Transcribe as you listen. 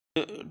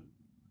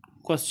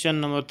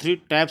Question number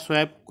 3,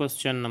 tapswap.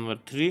 Question number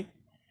 3,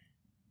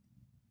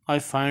 I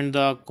find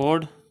the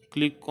code.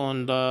 Click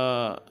on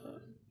the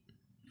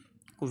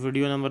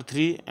video number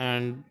 3,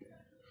 and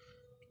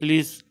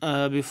please,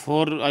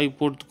 before I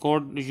put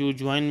code, you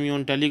join me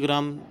on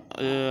Telegram.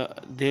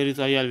 There is,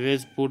 I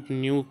always put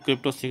new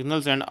crypto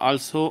signals, and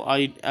also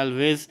I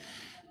always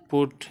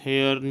put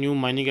here new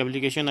mining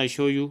application. I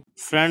show you,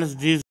 friends.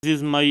 This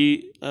is my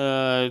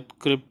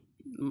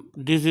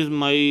this is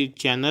my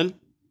channel,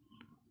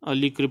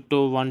 Ali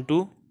Crypto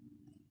 12.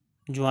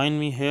 Join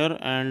me here,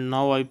 and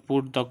now I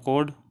put the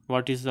code.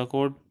 What is the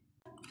code,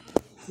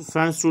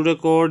 friends? Today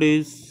code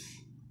is,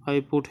 I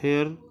put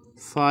here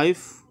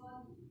 5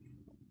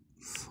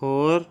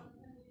 4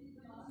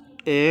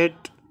 8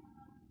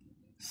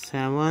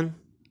 7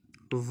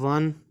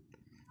 1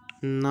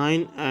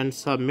 9 and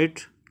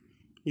submit.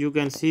 You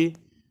can see,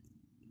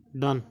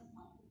 done.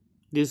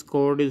 This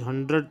code is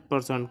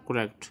 100%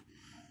 correct.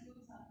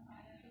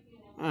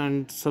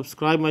 And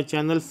subscribe my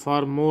channel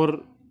for more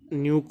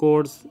new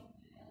codes.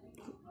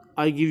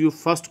 I give you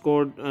first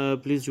code.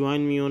 Please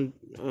join me on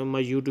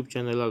my YouTube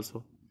channel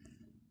also.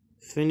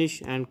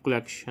 Finish and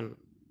collection.